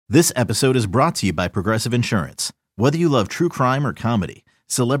This episode is brought to you by Progressive Insurance. Whether you love true crime or comedy,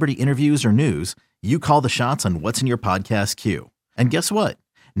 celebrity interviews or news, you call the shots on what's in your podcast queue. And guess what?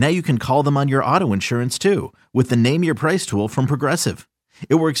 Now you can call them on your auto insurance too with the Name Your Price tool from Progressive.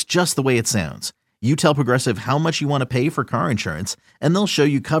 It works just the way it sounds. You tell Progressive how much you want to pay for car insurance, and they'll show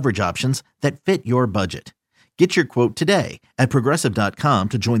you coverage options that fit your budget. Get your quote today at Progressive.com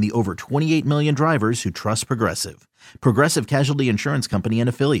to join the over 28 million drivers who trust Progressive. Progressive Casualty Insurance Company and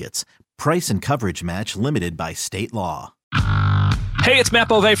Affiliates. Price and coverage match limited by state law. Hey, it's Matt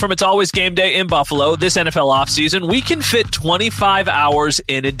Bove from It's Always Game Day in Buffalo. This NFL offseason, we can fit 25 hours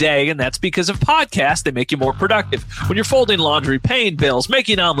in a day, and that's because of podcasts. They make you more productive. When you're folding laundry, paying bills,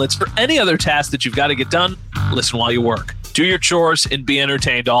 making omelets, or any other task that you've got to get done, listen while you work. Do your chores and be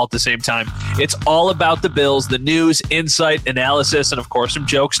entertained all at the same time. It's all about the Bills, the news, insight, analysis, and of course some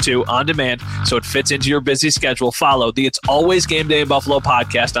jokes too, on demand, so it fits into your busy schedule. Follow the It's Always Game Day in Buffalo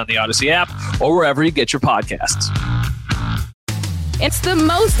podcast on the Odyssey app or wherever you get your podcasts. It's the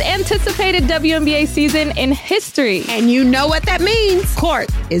most anticipated WNBA season in history. And you know what that means. Court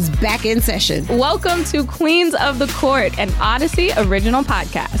is back in session. Welcome to Queens of the Court, an Odyssey original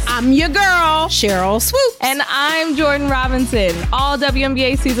podcast. I'm your girl, Cheryl Swoop. And I'm Jordan Robinson. All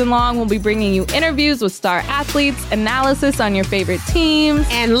WNBA season long, we'll be bringing you interviews with star athletes, analysis on your favorite teams,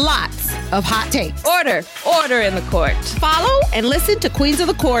 and lots of hot takes. Order in the court. Follow and listen to Queens of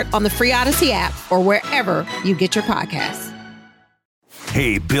the Court on the free Odyssey app or wherever you get your podcasts.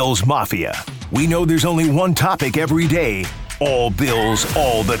 Hey, Bills Mafia. We know there's only one topic every day. All Bills,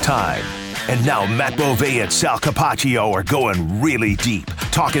 all the time. And now Matt Bove and Sal Capaccio are going really deep,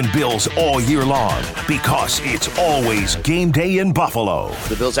 talking Bills all year long, because it's always game day in Buffalo.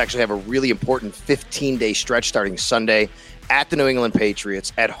 The Bills actually have a really important 15-day stretch starting Sunday at the New England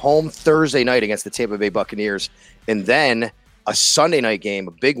Patriots, at home Thursday night against the Tampa Bay Buccaneers, and then a Sunday night game,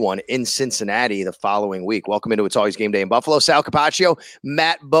 a big one in Cincinnati the following week. Welcome into It's Always Game Day in Buffalo. Sal Capaccio,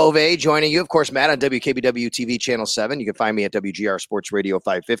 Matt Bove joining you. Of course, Matt on WKBW TV Channel 7. You can find me at WGR Sports Radio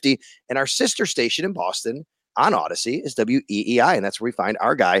 550. And our sister station in Boston on Odyssey is WEEI. And that's where we find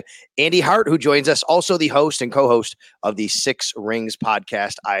our guy, Andy Hart, who joins us, also the host and co-host of the Six Rings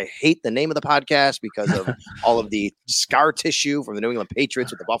podcast. I hate the name of the podcast because of all of the scar tissue from the New England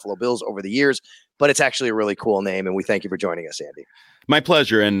Patriots with the Buffalo Bills over the years. But it's actually a really cool name, and we thank you for joining us, Andy. My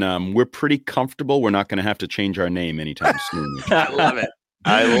pleasure, and we're pretty comfortable. We're not going to have to change our name anytime soon. I love it.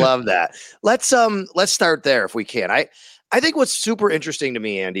 I love that. Let's start there if we can. I think what's super interesting to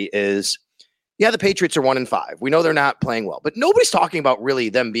me, Andy, is the Patriots are 1-5. We know they're not playing well, but nobody's talking about really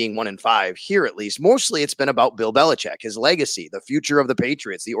them being 1-5 here, at least. Mostly, it's been about Bill Belichick, his legacy, the future of the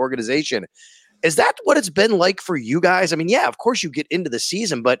Patriots, the organization. Is that what it's been like for you guys? I mean, yeah, of course you get into the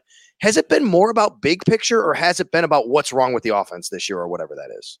season, but has it been more about big picture, or has it been about what's wrong with the offense this year, or whatever that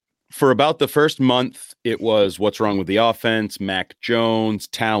is? For about the first month, it was what's wrong with the offense, Mac Jones,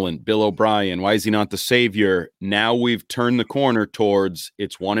 talent, Bill O'Brien. Why is he not the savior? Now we've turned the corner towards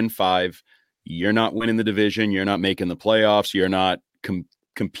it's 1-5. You're not winning the division. You're not making the playoffs. You're not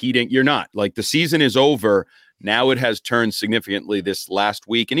competing. You're not. Like, the season is over. Now it has turned significantly this last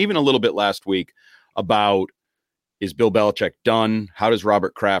week, and even a little bit last week, about, is Bill Belichick done? How does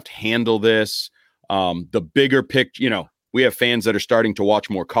Robert Kraft handle this? The bigger picture, we have fans that are starting to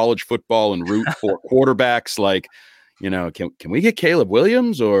watch more college football and root for quarterbacks. Like, can we get Caleb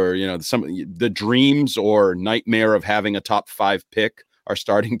Williams, or, the dreams or nightmare of having a top 5 pick are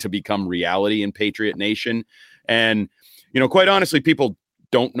starting to become reality in Patriot Nation. And, quite honestly, people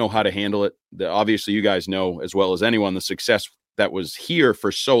don't know how to handle it. Obviously, you guys know as well as anyone the success that was here for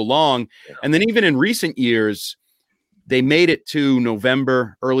so long. Yeah. And then even in recent years, they made it to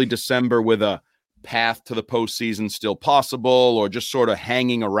November, early December with a path to the postseason still possible, or just sort of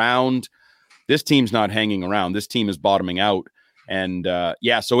hanging around. This team's not hanging around. This team is bottoming out. And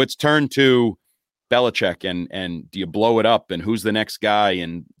so it's turned to Belichick, and do you blow it up, and who's the next guy,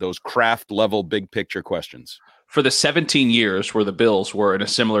 and those Kraft level big picture questions. For the 17 years where the Bills were in a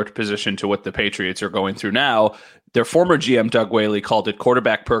similar position to what the Patriots are going through now, their former GM, Doug Whaley, called it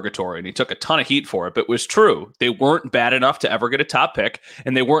quarterback purgatory, and he took a ton of heat for it, but it was true. They weren't bad enough to ever get a top pick,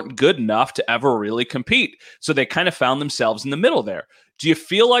 and they weren't good enough to ever really compete. So they kind of found themselves in the middle there. Do you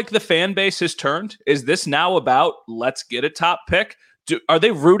feel like the fan base has turned? Is this now about let's get a top pick? Are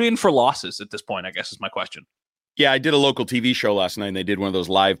they rooting for losses at this point, I guess is my question. Yeah, I did a local TV show last night, and they did one of those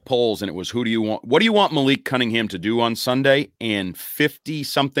live polls, and it was, what do you want Malik Cunningham to do on Sunday? And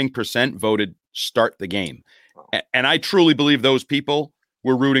 50-something% voted start the game. And I truly believe those people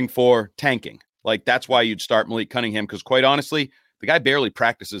were rooting for tanking. Like, that's why you'd start Malik Cunningham, because quite honestly, The guy barely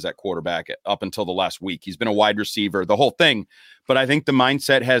practices at quarterback up until the last week. He's been a wide receiver, the whole thing. But I think the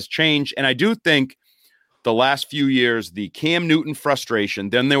mindset has changed. And I do think the last few years, the Cam Newton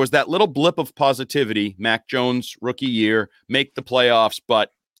frustration, then there was that little blip of positivity, Mac Jones rookie year, make the playoffs,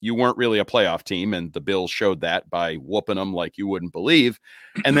 but you weren't really a playoff team. And the Bills showed that by whooping them like you wouldn't believe.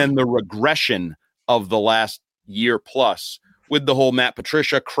 And then the regression of the last year plus with the whole Matt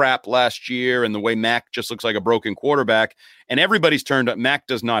Patricia crap last year and the way Mac just looks like a broken quarterback. And everybody's turned up. Mac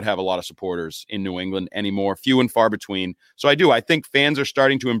does not have a lot of supporters in New England anymore, few and far between. So I think fans are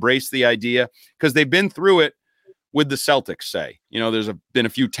starting to embrace the idea because they've been through it with the Celtics, say. There's been a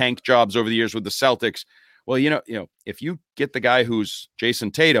few tank jobs over the years with the Celtics. Well, if you get the guy who's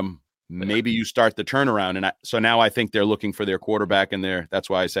Jason Tatum, maybe you start the turnaround. And so now I think they're looking for their quarterback, and that's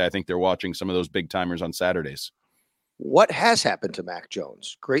why I say I think they're watching some of those big timers on Saturdays. What has happened to Mac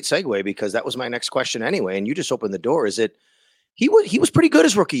Jones? Great segue, because that was my next question anyway. And you just opened the door. Is it he was pretty good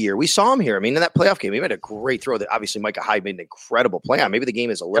his rookie year? We saw him here. I mean, in that playoff game, he made a great throw that obviously Micah Hyde made an incredible play on. Maybe the game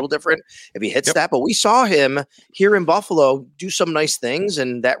is a little different if he hits that, but we saw him here in Buffalo do some nice things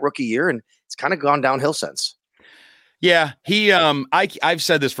in that rookie year, and it's kind of gone downhill since. Yeah, he I've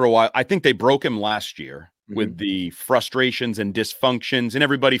said this for a while. I think they broke him last year with the frustrations and dysfunctions, and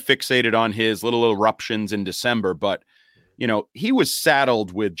everybody fixated on his little eruptions in December. But, he was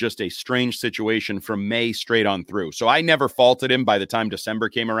saddled with just a strange situation from May straight on through. So I never faulted him by the time December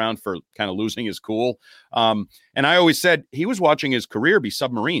came around for kind of losing his cool. And I always said he was watching his career be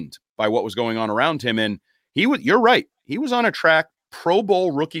submarined by what was going on around him. And you're right. He was on a track, Pro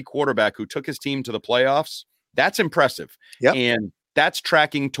Bowl rookie quarterback who took his team to the playoffs. That's impressive. Yep. And that's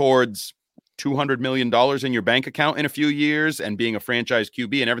tracking towards $200 million in your bank account in a few years and being a franchise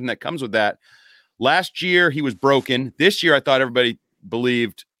QB and everything that comes with that. Last year, he was broken. This year, I thought everybody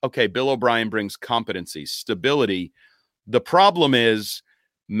believed, okay, Bill O'Brien brings competency, stability. The problem is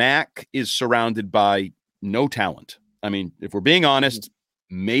Mac is surrounded by no talent. I mean, if we're being honest,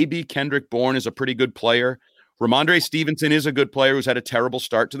 maybe Kendrick Bourne is a pretty good player. Ramondre Stevenson is a good player who's had a terrible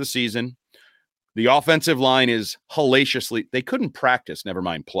start to the season. The offensive line is hellaciously, they couldn't practice, never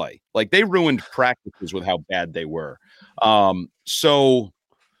mind play. Like, they ruined practices with how bad they were. So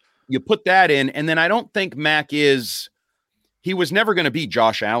you put that in, and then I don't think Mac he was never going to be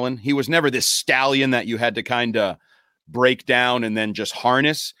Josh Allen. He was never this stallion that you had to kind of break down and then just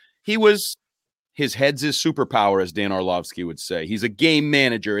harness. His head's his superpower, as Dan Orlovsky would say. He's a game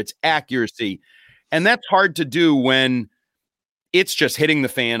manager. It's accuracy. And that's hard to do when it's just hitting the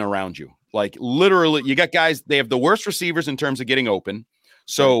fan around you. Like, literally, you got guys, they have the worst receivers in terms of getting open.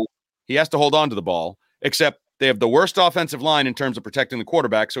 So he has to hold on to the ball, except they have the worst offensive line in terms of protecting the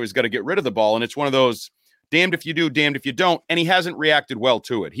quarterback. So he's got to get rid of the ball. And it's one of those damned if you do, damned if you don't. And he hasn't reacted well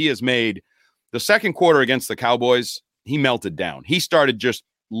to it. He has made the second quarter against the Cowboys. He melted down. He started just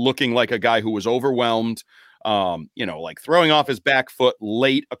looking like a guy who was overwhelmed, like throwing off his back foot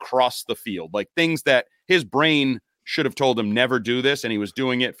late across the field, like things that his brain should have told him never do this. And he was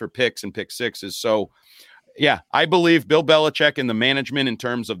doing it for picks and pick sixes. So yeah, I believe Bill Belichick and the management in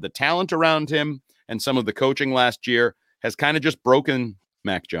terms of the talent around him and some of the coaching last year has kind of just broken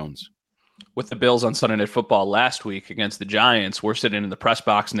Mac Jones. With the Bills on Sunday Night Football last week against the Giants, we're sitting in the press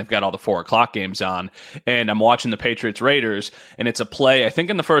box and they've got all the 4:00 games on. And I'm watching the Patriots Raiders, and it's a play, I think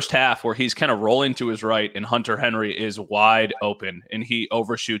in the first half, where he's kind of rolling to his right and Hunter Henry is wide open and he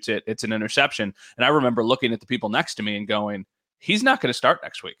overshoots it. It's an interception. And I remember looking at the people next to me and going, he's not going to start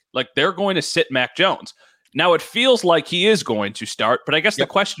next week. Like, they're going to sit Mac Jones. Now, it feels like he is going to start, but I guess the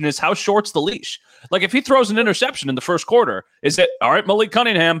question is, how short's the leash? Like, if he throws an interception in the first quarter, is it, all right, Malik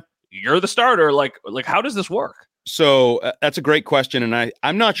Cunningham, you're the starter? Like how does this work? So that's a great question. And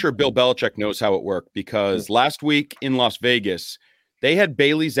I'm not sure Bill Belichick knows how it worked, because last week in Las Vegas, they had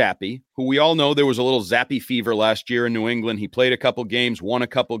Bailey Zappi, who we all know there was a little Zappi fever last year in New England. He played a couple games, won a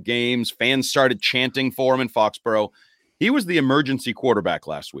couple games. Fans started chanting for him in Foxborough. He was the emergency quarterback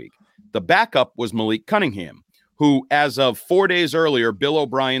last week. The backup was Malik Cunningham, who, as of 4 days earlier, Bill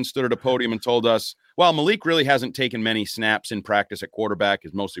O'Brien stood at a podium and told us, well, Malik really hasn't taken many snaps in practice at quarterback.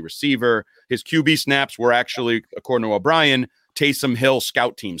 He's mostly receiver. His QB snaps were actually, according to O'Brien, Taysom Hill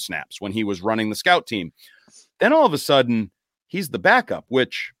scout team snaps when he was running the scout team. Then all of a sudden, he's the backup,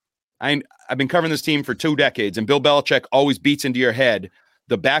 which I've been covering this team for 2 decades, and Bill Belichick always beats into your head.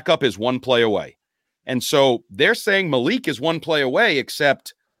 The backup is one play away. And so they're saying Malik is one play away,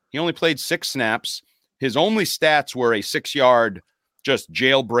 except he only played 6 snaps. His only stats were a 6-yard just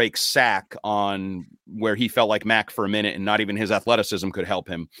jailbreak sack on where he felt like Mac for a minute, and not even his athleticism could help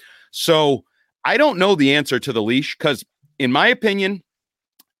him. So I don't know the answer to the leash, because in my opinion,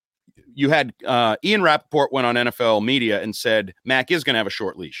 you had Ian Rappaport went on NFL media and said Mac is going to have a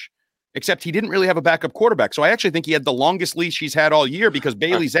short leash, except he didn't really have a backup quarterback. So I actually think he had the longest leash he's had all year because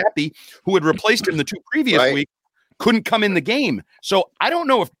Bailey Zappi, who had replaced him the 2 previous weeks, couldn't come in the game. So I don't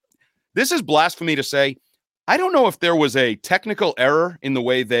know if this is blasphemy to say. I don't know if there was a technical error in the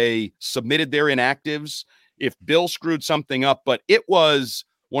way they submitted their inactives, if Bill screwed something up, but it was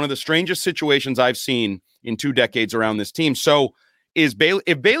one of the strangest situations I've seen in 2 decades around this team. So if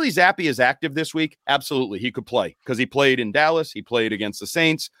Bailey Zappi is active this week, absolutely, he could play because he played in Dallas. He played against the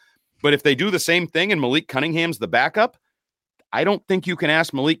Saints. But if they do the same thing and Malik Cunningham's the backup, I don't think you can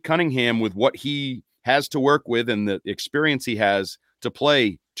ask Malik Cunningham with what he has to work with and the experience he has to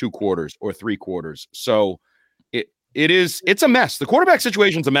play 2 quarters or 3 quarters. So it's a mess. The quarterback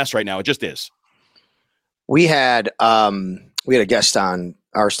situation's a mess right now. It just is. We had a guest on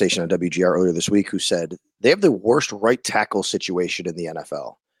our station on WGR earlier this week who said they have the worst right tackle situation in the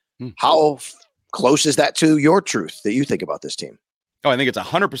NFL. How close is that to your truth that you think about this team? Oh, I think it's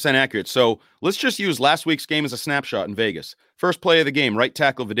 100% accurate. So let's just use last week's game as a snapshot in Vegas. First play of the game, right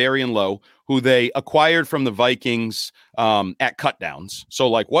tackle Vidarian Lowe, who they acquired from the Vikings at cutdowns. So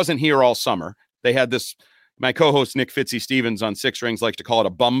wasn't here all summer. They had this, my co-host Nick Fitzy-Stevens on Six Rings likes to call it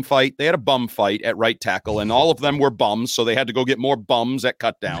a bum fight. They had a bum fight at right tackle, and all of them were bums, so they had to go get more bums at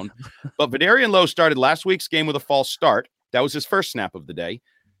cutdown. But Vidarian Lowe started last week's game with a false start. That was his first snap of the day.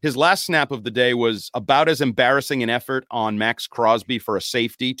 His last snap of the day was about as embarrassing an effort on Max Crosby for a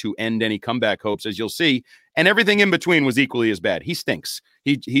safety to end any comeback hopes as you'll see. And everything in between was equally as bad. He stinks.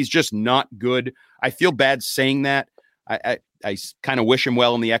 He's just not good. I feel bad saying that. I kind of wish him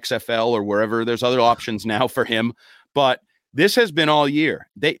well in the XFL or wherever. There's other options now for him. But this has been all year.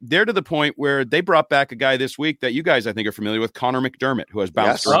 They're to the point where they brought back a guy this week that you guys, I think, are familiar with, Connor McDermott, who has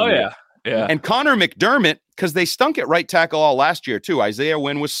bounced around. Oh, yeah. Yeah. And Connor McDermott, because they stunk at right tackle all last year, too. Isaiah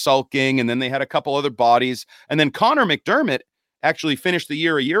Wynn was sulking, and then they had a couple other bodies. And then Connor McDermott actually finished the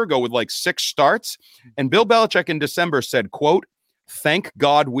year a year ago with 6 starts. And Bill Belichick in December said, quote, "Thank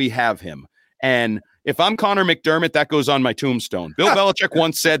God we have him." And if I'm Connor McDermott, that goes on my tombstone. Bill Belichick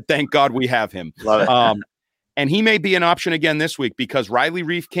once said, "Thank God we have him." Love it. And he may be an option again this week because Riley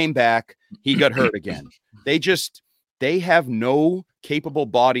Reif came back. He got hurt again. They have no capable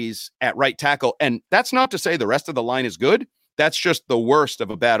bodies at right tackle. And that's not to say the rest of the line is good. That's just the worst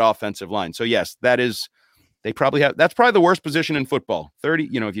of a bad offensive line. So yes, that's probably the worst position in football. 30,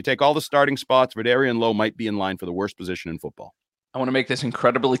 if you take all the starting spots, Vidarian Lowe might be in line for the worst position in football. I want to make this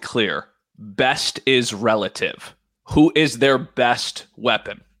incredibly clear. Best is relative. Who is their best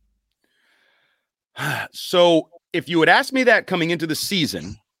weapon? So if you had asked me that coming into the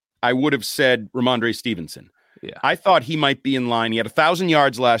season, I would have said Ramondre Stevenson. Yeah. I thought he might be in line. He had 1,000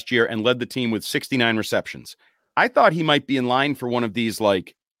 yards last year and led the team with 69 receptions. I thought he might be in line for one of these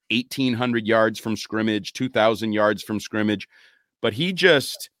 1,800 yards from scrimmage, 2,000 yards from scrimmage, but he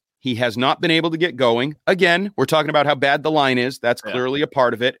has not been able to get going. Again, we're talking about how bad the line is. That's clearly a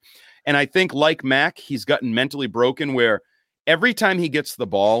part of it. And I think like Mac, he's gotten mentally broken where every time he gets the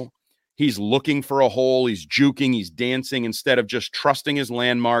ball, he's looking for a hole, he's juking, he's dancing instead of just trusting his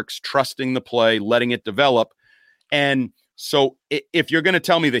landmarks, trusting the play, letting it develop. And so if you're going to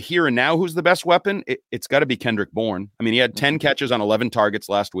tell me the here and now who's the best weapon, it's got to be Kendrick Bourne. I mean, he had 10 catches on 11 targets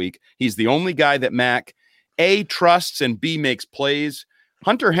last week. He's the only guy that Mac, A, trusts and B, makes plays.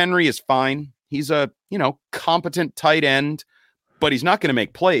 Hunter Henry is fine. He's a, competent tight end, but he's not going to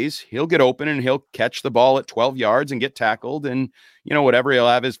make plays. He'll get open and he'll catch the ball at 12 yards and get tackled and, whatever, he'll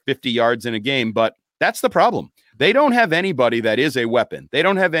have his 50 yards in a game. But that's the problem. They don't have anybody that is a weapon. They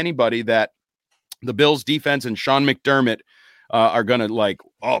don't have anybody that the Bills defense and Sean McDermott are going to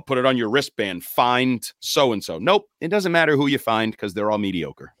put it on your wristband, find so-and-so. Nope. It doesn't matter who you find because they're all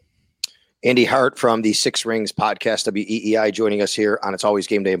mediocre. Andy Hart from the Six Rings podcast, WEEI, joining us here on It's Always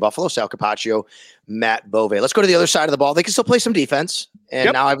Game Day in Buffalo. Sal Capaccio, Matt Bove. Let's go to the other side of the ball. They can still play some defense.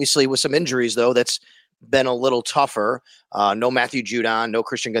 And now, obviously, with some injuries, though, that's been a little tougher. No Matthew Judon, no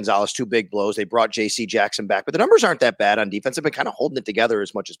Christian Gonzalez, 2 big blows. They brought J.C. Jackson back, but the numbers aren't that bad on defense. They've been kind of holding it together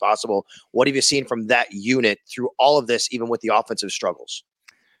as much as possible. What have you seen from that unit through all of this, even with the offensive struggles?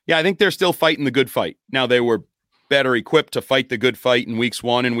 Yeah, I think they're still fighting the good fight. Now, they were better equipped to fight the good fight in weeks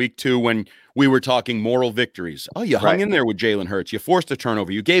 1 and week 2 when we were talking moral victories. Oh, you hung in there with Jalen Hurts. You forced a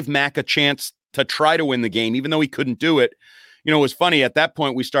turnover. You gave Mac a chance to try to win the game, even though he couldn't do it. It was funny. At that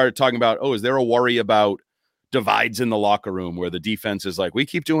point, we started talking about, is there a worry about divides in the locker room where the defense is like, we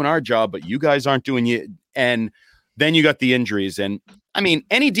keep doing our job, but you guys aren't doing it. And then you got the injuries. And I mean,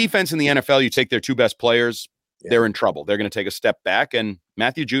 any defense in the NFL, you take their 2 best players, they're in trouble. They're going to take a step back. And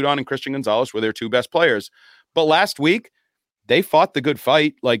Matthew Judon and Christian Gonzalez were their 2 best players. But last week, they fought the good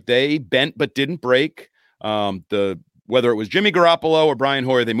fight. Like they bent but didn't break. Whether it was Jimmy Garoppolo or Brian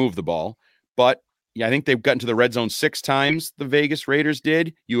Hoyer, they moved the ball. But yeah, I think they've gotten to the red zone 6 times, the Vegas Raiders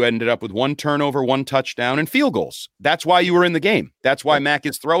did. You ended up with 1 turnover, 1 touchdown, and field goals. That's why you were in the game. That's why Mac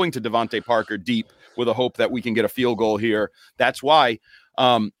is throwing to Devontae Parker deep with a hope that we can get a field goal here. That's why.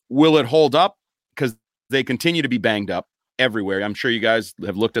 Will it hold up? Because they continue to be banged up everywhere. I'm sure you guys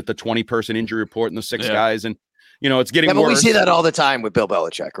have looked at the 20-person injury report and the 6 guys, and it's getting worse. We see that all the time with Bill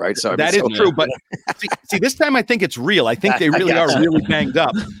Belichick, right? So that is true. But see, this time I think it's real. I think they really are really banged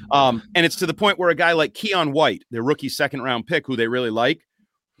up. And it's to the point where a guy like Keon White, their rookie 2nd-round pick, who they really like,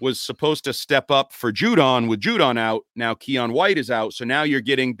 was supposed to step up for Judon. With Judon out, now Keon White is out. So now you're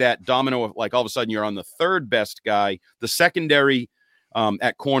getting that domino of, like, all of a sudden you're on the 3rd best guy. The secondary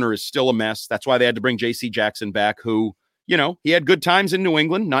at corner is still a mess. That's why they had to bring J.C. Jackson back, who, he had good times in New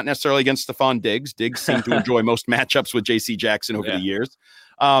England, not necessarily against Stephon Diggs. Diggs seemed to enjoy most matchups with J.C. Jackson over the years.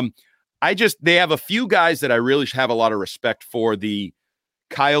 They have a few guys that I really have a lot of respect for. The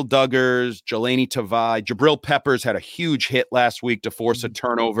Kyle Duggars, Jelani Tavai, Jabril Peppers had a huge hit last week to force a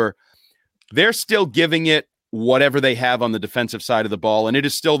turnover. They're still giving it whatever they have on the defensive side of the ball, and it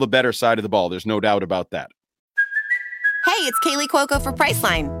is still the better side of the ball. There's no doubt about that. Hey, it's Kaylee Cuoco for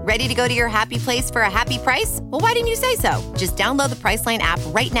Priceline. Ready to go to your happy place for a happy price? Well, why didn't you say so? Just download the Priceline app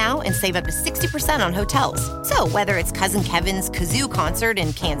right now and save up to 60% on hotels. So whether it's Cousin Kevin's Kazoo Concert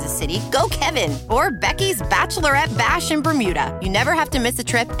in Kansas City, go Kevin, or Becky's Bachelorette Bash in Bermuda, you never have to miss a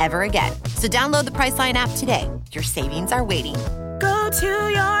trip ever again. So download the Priceline app today. Your savings are waiting. Go to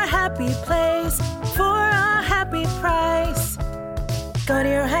your happy place for a happy price. Go to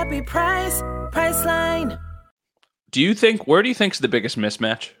your happy price, Priceline. Where do you think is the biggest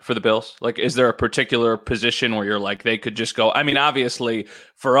mismatch for the Bills? Like, is there a particular position where you're like, they could just go? I mean, obviously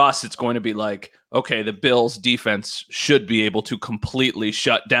for us, it's going to be like, okay, the Bills defense should be able to completely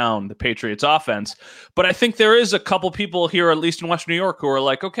shut down the Patriots offense. But I think there is a couple people here, at least in Western New York, who are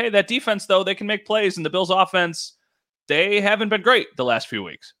like, okay, that defense, though, they can make plays, and the Bills offense, they haven't been great the last few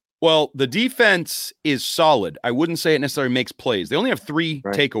weeks. Well, the defense is solid. I wouldn't say it necessarily makes plays. They only have 3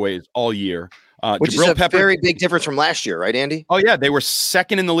 takeaways all year. Which Jabril is a very big difference from last year, right, Andy? Oh, yeah. They were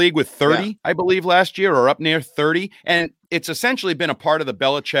 2nd in the league with 30, I believe, last year, or up near 30. And it's essentially been a part of the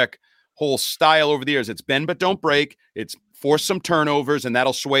Belichick whole style over the years. It's bend but don't break. It's force some turnovers, and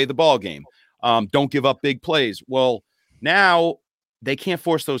that'll sway the ball game. Don't give up big plays. Well, now they can't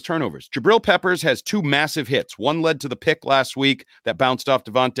force those turnovers. Jabril Peppers has 2 massive hits. One led to the pick last week that bounced off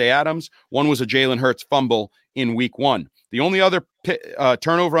Devontae Adams. One was a Jalen Hurts fumble in week 1. The only other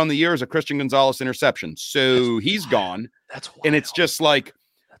turnover on the year is a Christian Gonzalez interception. So he's gone. That's wild. And it's just like,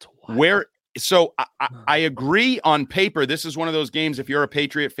 where? So I agree on paper. This is one of those games, if you're a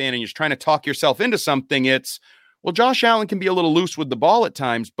Patriot fan and you're trying to talk yourself into something, it's, well, Josh Allen can be a little loose with the ball at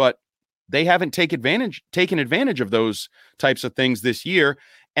times, but they haven't taken advantage of those types of things this year.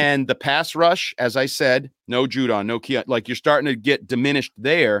 And the pass rush, as I said, no Judon, no Keon, like you're starting to get diminished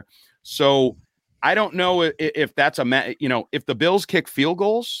there. So I don't know if that's if the Bills kick field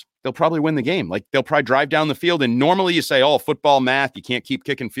goals, they'll probably win the game. Like they'll probably drive down the field. And normally you say, oh, football math, you can't keep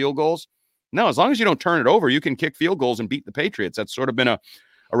kicking field goals. No, as long as you don't turn it over, you can kick field goals and beat the Patriots. That's sort of been a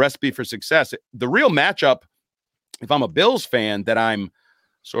recipe for success. The real matchup, if I'm a Bills fan, that I'm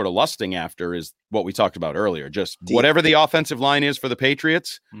sort of lusting after is what we talked about earlier. Just whatever the offensive line is for the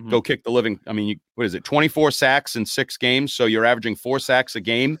Patriots, go kick the living. I mean, what is it? 24 sacks in 6 games. So you're averaging 4 sacks a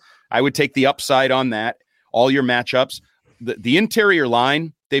game. I would take the upside on that. All your matchups, the interior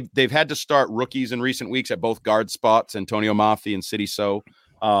line, they've had to start rookies in recent weeks at both guard spots, Antonio Mafi and City. So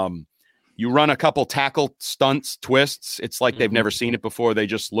you run a couple tackle stunts, twists. It's like they've never seen it before. They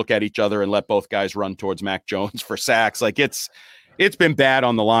just look at each other and let both guys run towards Mac Jones for sacks. Like it's been bad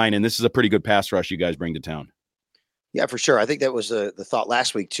on the line, and this is a pretty good pass rush you guys bring to town. Yeah, for sure. I think that was the thought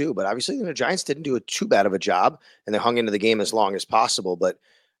last week too, but obviously the Giants didn't do too bad of a job, and they hung into the game as long as possible. But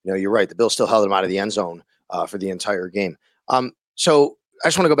you're right. The Bills still held them out of the end zone for the entire game. So I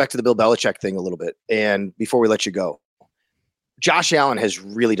just want to go back to the Bill Belichick thing a little bit. And before we let you go, Josh Allen has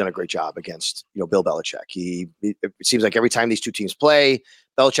really done a great job against, Bill Belichick. It seems like every time these two teams play,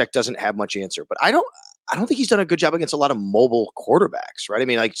 Belichick doesn't have much answer, but I don't think he's done a good job against a lot of mobile quarterbacks, right? I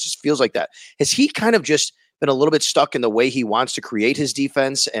mean, like, it just feels like that. Has he kind of just been a little bit stuck in the way he wants to create his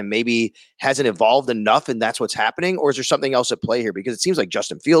defense and maybe hasn't evolved enough, and that's what's happening? Or is there something else at play here? Because it seems like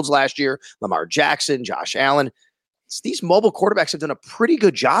Justin Fields last year, Lamar Jackson, Josh Allen, these mobile quarterbacks have done a pretty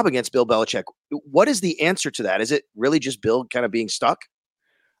good job against Bill Belichick. What is the answer to that? Is it really just Bill kind of being stuck?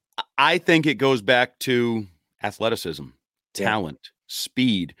 I think it goes back to athleticism, talent,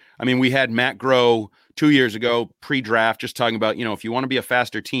 speed. I mean, we had Matt Groh 2 years ago, pre-draft, just talking about, if you want to be a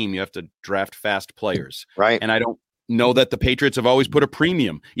faster team, you have to draft fast players. Right. And I don't know that the Patriots have always put a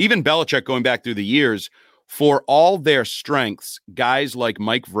premium. Even Belichick, going back through the years, for all their strengths, guys like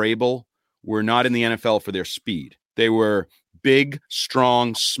Mike Vrabel were not in the NFL for their speed. They were big,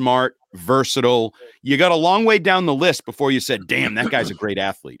 strong, smart, versatile. You got a long way down the list before you said, damn, that guy's a great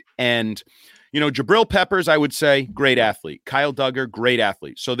athlete. And, Jabril Peppers, I would say, great athlete. Kyle Duggar, great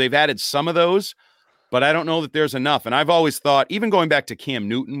athlete. So they've added some of those, but I don't know that there's enough. And I've always thought, even going back to Cam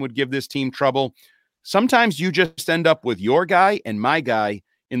Newton would give this team trouble. Sometimes you just end up with your guy and my guy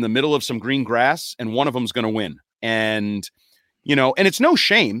in the middle of some green grass, and one of them's going to win. And, and it's no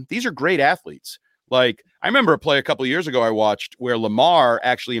shame. These are great athletes. Like, I remember a play a couple of years ago I watched where Lamar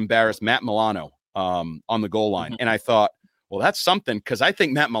actually embarrassed Matt Milano on the goal line. And I thought, well, that's something, because I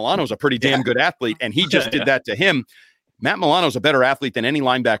think Matt Milano's a pretty damn good athlete, and he just did that to him. Matt Milano's a better athlete than any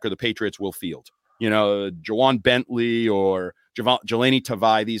linebacker the Patriots will field. Jawan Bentley or Jelani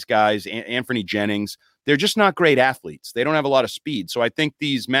Tavai, these guys, Anthony Jennings, they're just not great athletes. They don't have a lot of speed. So I think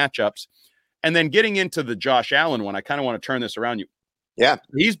these matchups, and then getting into the Josh Allen one, I kind of want to turn this around you. Yeah.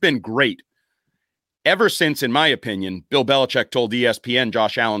 He's been great. Ever since, in my opinion, Bill Belichick told ESPN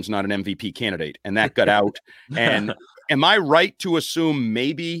Josh Allen's not an MVP candidate, and that got out. And am I right to assume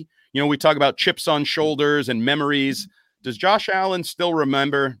maybe, we talk about chips on shoulders and memories. Does Josh Allen still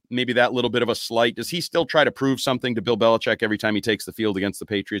remember maybe that little bit of a slight? Does he still try to prove something to Bill Belichick every time he takes the field against the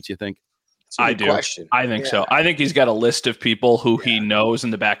Patriots, you think? I do. Question. I think so. I think he's got a list of people who he knows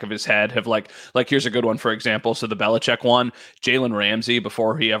in the back of his head have like here's a good one, for example. So the Belichick one, Jalen Ramsey,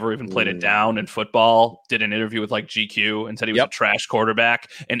 before he ever even played it down in football, did an interview with like GQ and said he was a trash quarterback.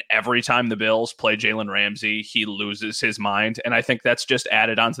 And every time the Bills play Jalen Ramsey, he loses his mind. And I think that's just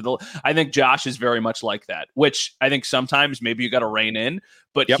added onto I think Josh is very much like that, which I think sometimes maybe you got to rein in,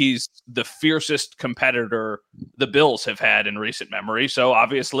 but he's the fiercest competitor the Bills have had in recent memory. So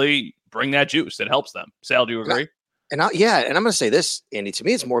obviously bring that juice. It helps them. Sal, do you agree? And I'm going to say this, Andy, to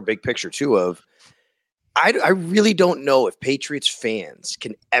me, it's more big picture too of, I really don't know if Patriots fans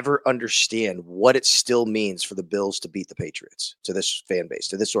can ever understand what it still means for the Bills to beat the Patriots, to this fan base,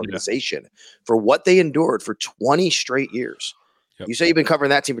 to this organization, for what they endured for 20 straight years. Yep. You say you've been covering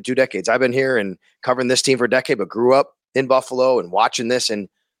that team for 2 decades. I've been here and covering this team for a decade, but grew up in Buffalo and watching this, and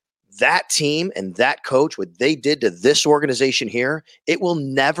that team and that coach, what they did to this organization here, it will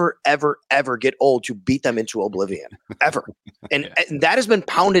never, ever, ever get old to beat them into oblivion, ever. And that has been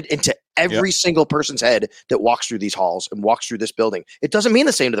pounded into every single person's head that walks through these halls and walks through this building. It doesn't mean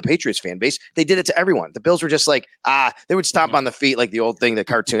the same to the Patriots fan base. They did it to everyone. The Bills were just like, they would stomp on the feet like the old thing, the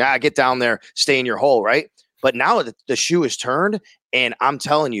cartoon, get down there, stay in your hole, right? But now the shoe is turned, and I'm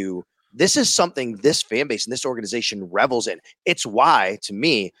telling you, this is something this fan base and this organization revels in. It's why, to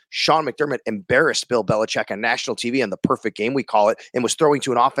me, Sean McDermott embarrassed Bill Belichick on national TV in the perfect game, we call it, and was throwing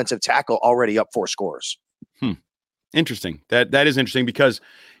to an offensive tackle already up 4 scores. Interesting. That is interesting because,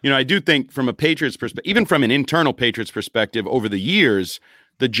 I do think from a Patriots perspective, even from an internal Patriots perspective, over the years,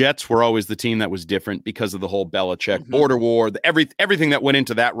 the Jets were always the team that was different because of the whole Belichick border war, everything that went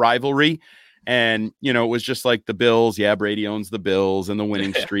into that rivalry. And, it was just like the Bills. Yeah, Brady owns the Bills and the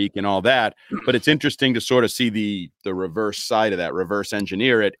winning streak and all that. But it's interesting to sort of see the reverse side of that, reverse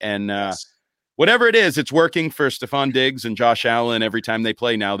engineer it. And whatever it is, it's working for Stephon Diggs and Josh Allen. Every time they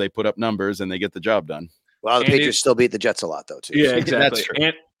play now, they put up numbers and they get the job done. Well, the Patriots still beat the Jets a lot, though, too. Yeah, exactly. That's true.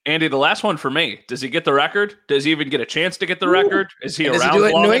 And Andy, the last one for me, does he get the record? Does he even get a chance to get the record? Is he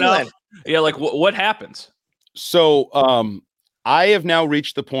around long enough? Yeah, like what happens? So I have now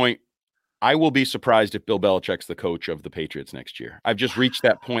reached the point. I will be surprised if Bill Belichick's the coach of the Patriots next year. I've just reached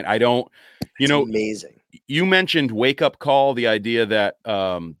that point. I don't, amazing. You mentioned wake up call, the idea that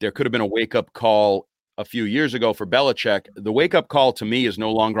there could have been a wake up call a few years ago for Belichick. The wake up call to me is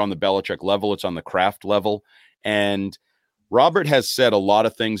no longer on the Belichick level. It's on the Kraft level. And Robert has said a lot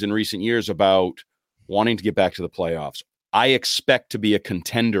of things in recent years about wanting to get back to the playoffs. I expect to be a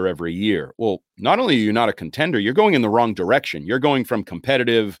contender every year. Well, not only are you not a contender, you're going in the wrong direction. You're going from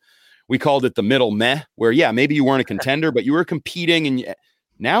competitive. We called it the middle meh, where, maybe you weren't a contender, but you were competing, and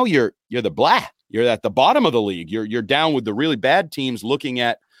now you're the blah. You're at the bottom of the league. You're down with the really bad teams looking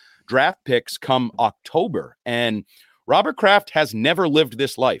at draft picks come October. And Robert Kraft has never lived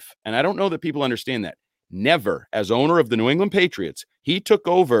this life. And I don't know that people understand that. Never, as owner of the New England Patriots, he took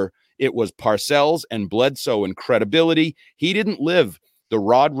over. It was Parcells and Bledsoe and credibility. He didn't live the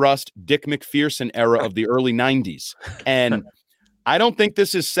Rod Rust, Dick McPherson era of the early 90s. And I don't think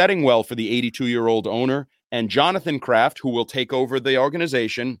this is setting well for the 82-year-old owner. And Jonathan Kraft, who will take over the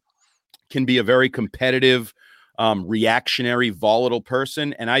organization, can be a very competitive, reactionary, volatile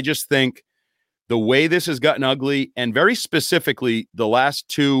person. And I just think the way this has gotten ugly, and very specifically the last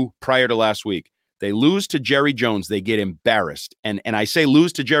two prior to last week, they lose to Jerry Jones. They get embarrassed. And I say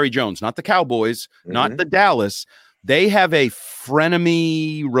lose to Jerry Jones, not the Cowboys, not the Dallas. They have a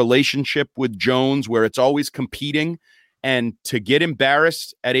frenemy relationship with Jones where it's always competing. And to get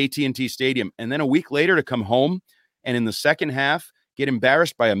embarrassed at AT&T Stadium, and then a week later to come home and in the second half get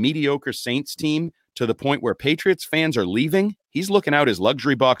embarrassed by a mediocre Saints team to the point where Patriots fans are leaving. He's looking out his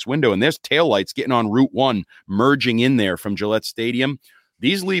luxury box window, and there's taillights getting on Route 1, merging in there from Gillette Stadium.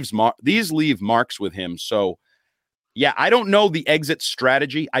 These leave marks with him. So, yeah, I don't know the exit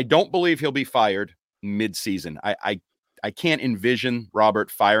strategy. I don't believe he'll be fired mid-season. I can't envision Robert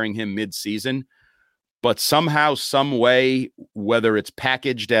firing him mid-season. But somehow, some way, whether it's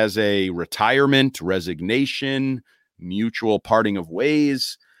packaged as a retirement, resignation, mutual parting of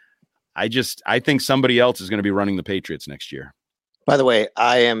ways, I think somebody else is going to be running the Patriots next year. By the way,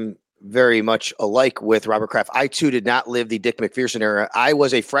 I am very much alike with Robert Kraft. I, too, did not live the Dick McPherson era. I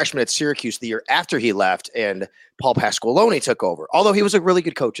was a freshman at Syracuse the year after he left, and Paul Pasqualoni took over. Although he was a really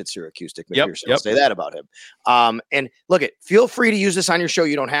good coach at Syracuse, Dick McPherson. I'll say that about him. And look, feel free to use this on your show.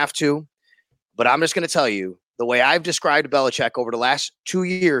 You don't have to. But I'm just going to tell you, the way I've described Belichick over the last 2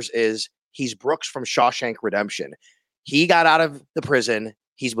 years is he's Brooks from Shawshank Redemption. He got out of the prison.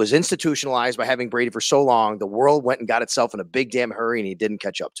 He was institutionalized by having Brady for so long. The world went and got itself in a big damn hurry, and he didn't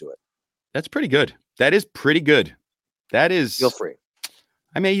catch up to it. That's pretty good. That is pretty good. That is. Feel free.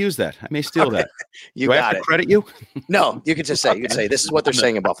 I may use that. I may steal that. You Do I got have to it. credit you? No, you can just say, this is what they're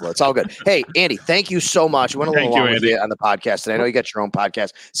saying in Buffalo. It's all good. Hey, Andy, thank you so much. We went a little long with you on the podcast, and I know you got your own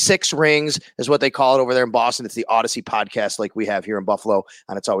podcast. 6 Rings is what they call it over there in Boston. It's the Odyssey podcast like we have here in Buffalo,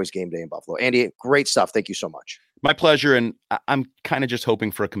 and it's always game day in Buffalo. Andy, great stuff. Thank you so much. My pleasure, and I'm kind of just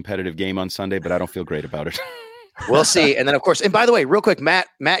hoping for a competitive game on Sunday, but I don't feel great about it. We'll see. And then, of course, and by the way, real quick, Matt,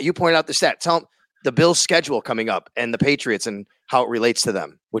 you pointed out the stat. Tell them the Bills' schedule coming up and the Patriots and how it relates to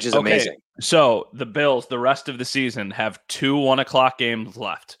them, which is amazing. So the Bills, the rest of the season, have 2 1:00 games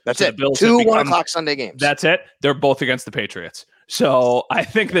left. That's it. 2 1:00 Sunday games. That's it. They're both against the Patriots. So I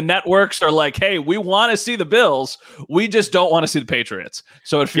think the networks are like, hey, we want to see the Bills. We just don't want to see the Patriots.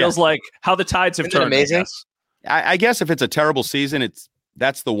 So it feels like how the tides have turned. Amazing. I guess if it's a terrible season,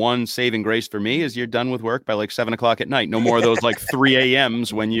 that's the one saving grace for me is you're done with work by like 7 o'clock at night. No more of those like 3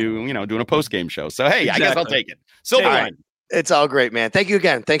 a.m.s when you doing a post game show. So, hey, exactly. I guess I'll take it. Silver line. It's all great, man. Thank you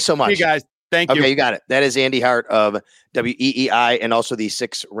again. Thanks so much. Hey guys. Thank you. Okay, you got it. That is Andy Hart of WEEI and also the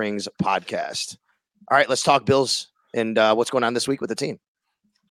 6 Rings podcast. All right, let's talk Bills and what's going on this week with the team.